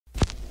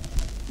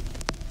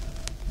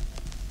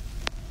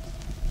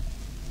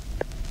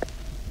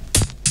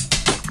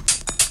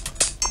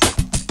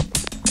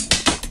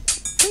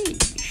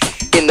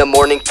the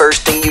morning,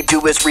 first thing you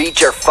do is read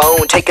your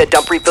phone. Take a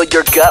dump, refill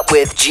your gut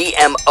with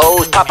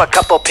GMOs. Pop a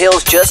couple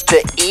pills just to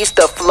ease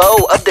the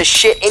flow of the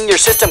shit in your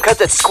system,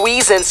 cause it's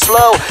squeezing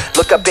slow.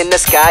 Look up in the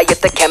sky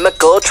at the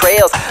chemical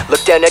trails.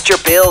 Look down at your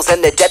bills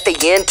and the debt they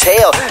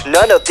entail.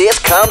 None of this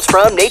comes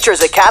from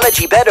nature's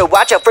ecology. Better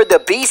watch out for the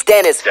beast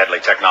and its deadly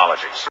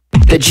technologies.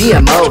 The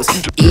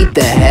GMOs eat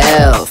the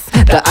health.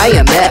 The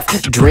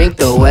IMF drink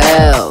the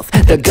wealth.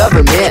 The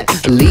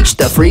government leech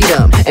the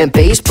freedom. And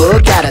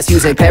Facebook got us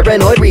using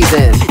paranoid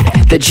reason.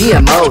 The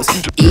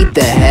GMOs eat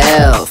the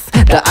health.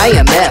 The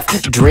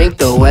IMF drink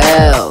the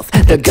wealth.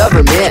 The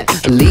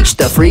government leech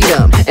the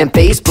freedom. And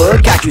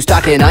Facebook got you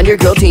stalking on your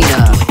girl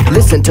Tina.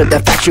 Listen to the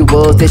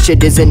factual, this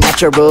shit isn't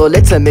natural.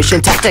 It's a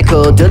mission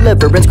tactical,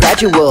 deliverance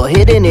gradual.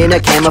 Hidden in a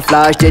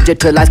camouflage,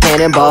 digitalized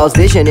cannonballs.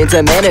 Visioning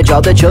to manage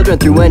all the children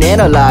through an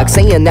analog.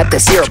 Saying that the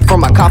syrup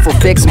from my cough will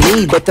fix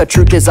me, but the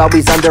truth is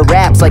always under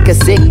wraps like a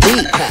sick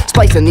beat.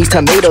 Splicing these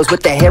tomatoes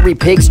with the hairy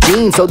pig's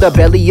genes, so the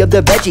belly of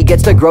the veggie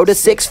gets to grow to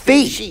 6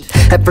 feet.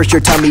 At first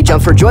your tummy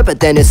jumps for joy, but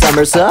then it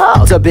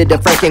somersaults. A bit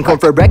of frankencorn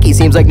for brekkie,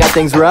 seems like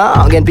nothing's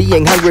wrong. And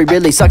being hungry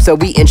really sucks, so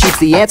eating sheep's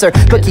the answer.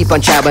 But keep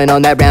on chowing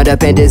on that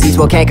Roundup and disease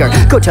will canker.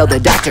 Go tell the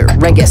doctor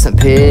and get some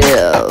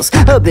pills.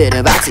 A bit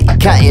of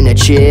Oxycontin to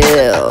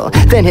chill.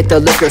 Then hit the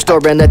liquor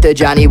store and let the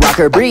Johnny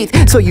Walker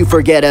breathe, so you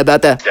forget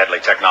about the deadly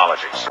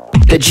technologies.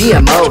 The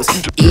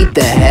GMOs eat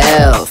the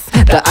health.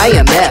 The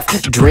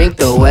IMF drink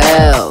the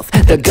wealth.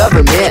 The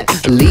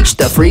government leech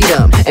the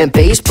freedom. And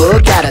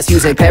Facebook got us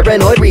using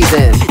paranoid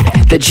reason.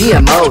 The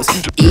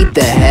GMOs eat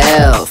the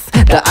health.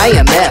 The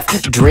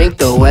IMF drink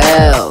the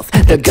wealth.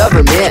 The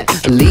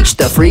government leech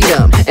the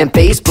freedom. And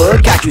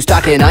Facebook got you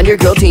stalking on your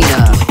girl Tina.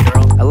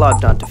 I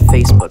logged onto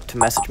Facebook to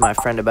message my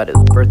friend about his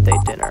birthday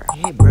dinner.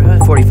 Hey bro.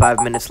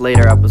 45 minutes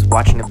later, I was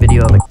watching a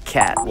video of a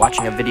cat on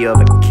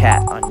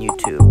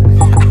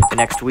YouTube. The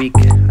next week,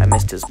 I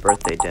missed his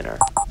birthday dinner.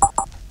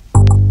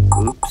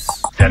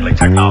 Oops. Deadly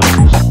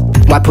technologies.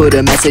 Why put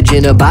a message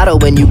in a bottle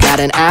when you got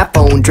an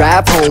iPhone?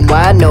 Drive home,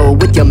 why know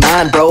with your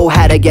mind, bro?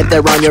 How to get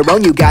there on your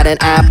own? You got an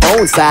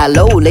iPhone,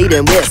 silo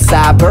laden with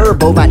cyber,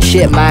 bovine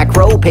shit,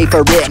 micro, pay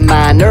for it,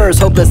 minors,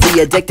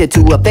 hopelessly addicted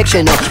to a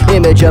fictional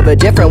image of a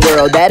different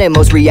world that in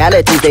most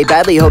realities they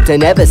badly hope to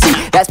never see.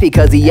 That's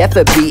because the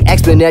FFP,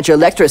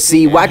 exponential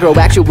ecstasy. Why grow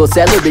actual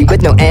celery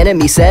with no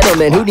enemy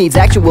settlement? Who needs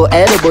actual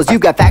edibles? You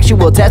got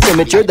factual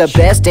testament. You're the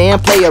best damn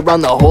player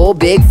on the whole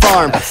big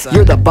farm.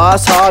 You're the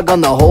boss hog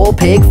on the whole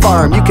pig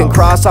farm. You can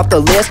cross off the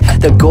list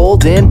the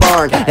golden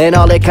barn, and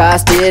all it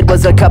costed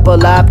was a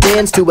couple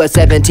opt-ins to a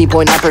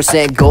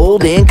 17.9%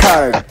 golden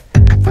card.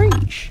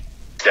 Freesh.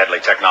 Deadly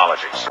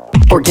technologies.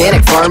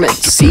 Organic farming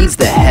seeds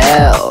the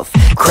health.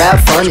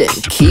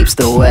 Crowdfunding keeps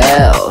the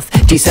wealth.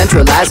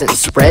 Decentralizing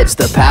spreads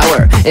the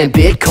power. And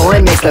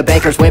Bitcoin makes the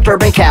bankers whimper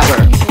and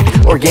cower.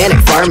 Organic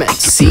farming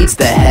seeds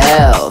the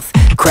health.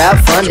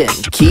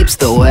 Crowdfunding keeps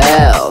the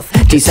wealth.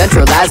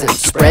 Decentralizing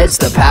spreads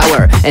the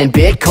power. And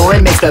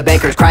Bitcoin makes the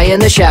bankers cry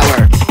in the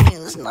shower.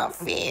 It's not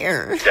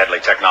fair. Deadly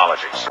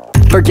technologies.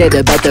 Forget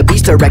about the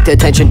beast, direct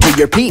attention to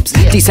your peeps.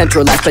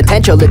 Decentralized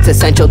potential, it's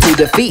essential to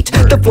defeat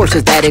the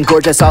forces that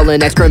engorge us all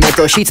in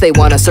excremental sheets. They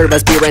wanna serve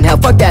us beer and hell,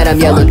 fuck that, I'm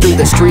yelling through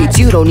the streets.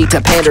 You don't need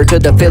to pander to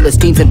the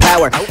Philistines in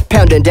power,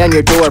 pounding down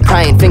your door,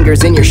 prying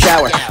fingers in your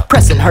shower,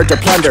 pressing hard to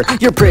plunder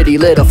your pretty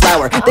little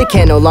flower. They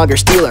can no longer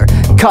steal her,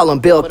 call them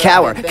Bill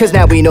Cower, cause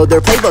now we know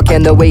their playbook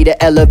and the way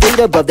to elevate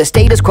above the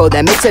status quo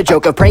that makes a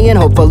joke of praying.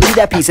 Hopefully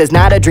that peace is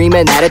not a dream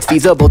and that it's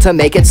feasible to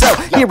make it so.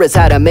 Here is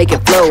how to make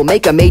it flow,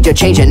 make a major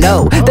change and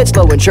know that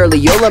slow and surely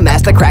you'll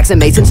amass the cracks in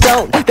Mason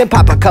stone. Then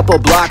pop a couple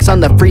blocks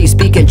on the free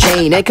speaking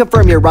chain and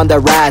confirm you're on the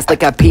rise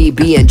like a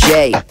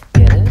PB&J.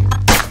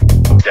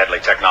 Deadly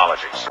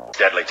technologies.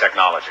 Deadly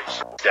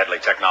technologies. Deadly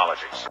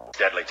technologies.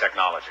 Deadly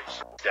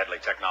technologies. Deadly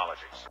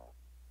technologies.